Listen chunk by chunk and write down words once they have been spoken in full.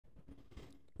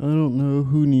I don't know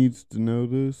who needs to know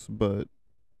this, but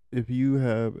if you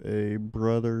have a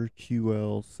Brother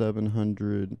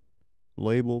QL-700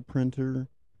 label printer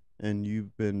and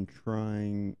you've been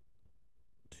trying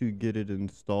to get it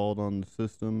installed on the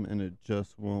system and it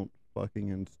just won't fucking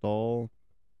install,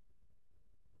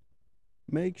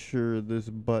 make sure this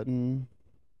button,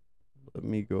 let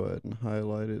me go ahead and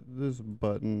highlight it. This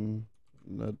button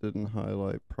that didn't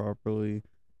highlight properly.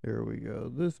 There we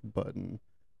go. This button.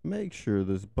 Make sure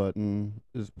this button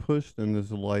is pushed and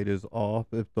this light is off.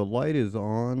 If the light is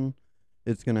on,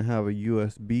 it's going to have a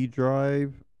USB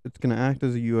drive. It's going to act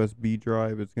as a USB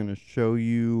drive. It's going to show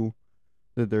you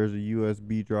that there's a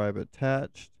USB drive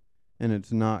attached and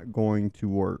it's not going to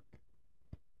work.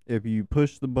 If you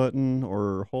push the button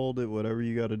or hold it, whatever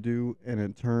you got to do, and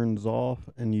it turns off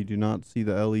and you do not see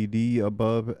the LED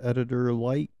above editor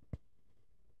light,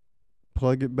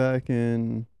 plug it back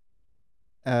in,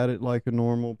 add it like a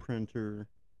normal printer,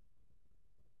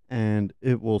 and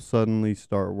it will suddenly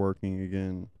start working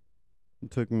again. It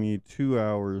took me 2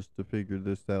 hours to figure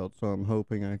this out, so I'm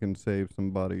hoping I can save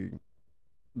somebody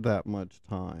that much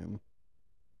time.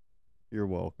 You're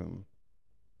welcome.